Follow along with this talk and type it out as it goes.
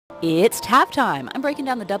It's tab time! I'm breaking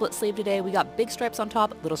down the doublet sleeve today. We got big stripes on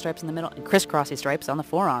top, little stripes in the middle, and crisscrossy stripes on the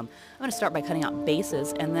forearm. I'm going to start by cutting out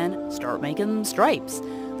bases and then start making stripes.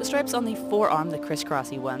 The stripes on the forearm, the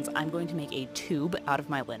crisscrossy ones, I'm going to make a tube out of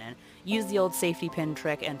my linen. Use the old safety pin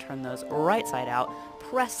trick and turn those right side out.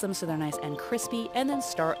 Press them so they're nice and crispy, and then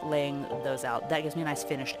start laying those out. That gives me a nice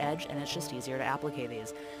finished edge, and it's just easier to applicate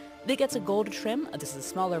these. It gets a gold trim. This is a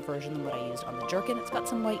smaller version than what I used on the jerkin. It's got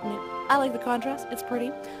some white in it. I like the contrast. It's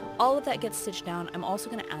pretty. All of that gets stitched down. I'm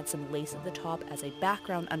also going to add some lace at the top as a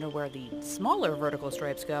background under where the smaller vertical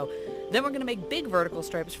stripes go. Then we're going to make big vertical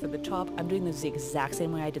stripes for the top. I'm doing this the exact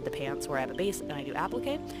same way I did the pants, where I have a base and I do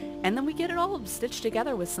applique. And then we get it all stitched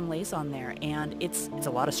together with some lace on there. And it's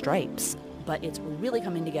a lot of stripes, but it's really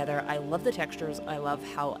coming together. I love the textures. I love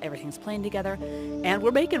how everything's playing together, and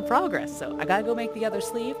we're making progress. So I gotta go make the other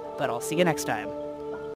sleeve, but I'll see you next time.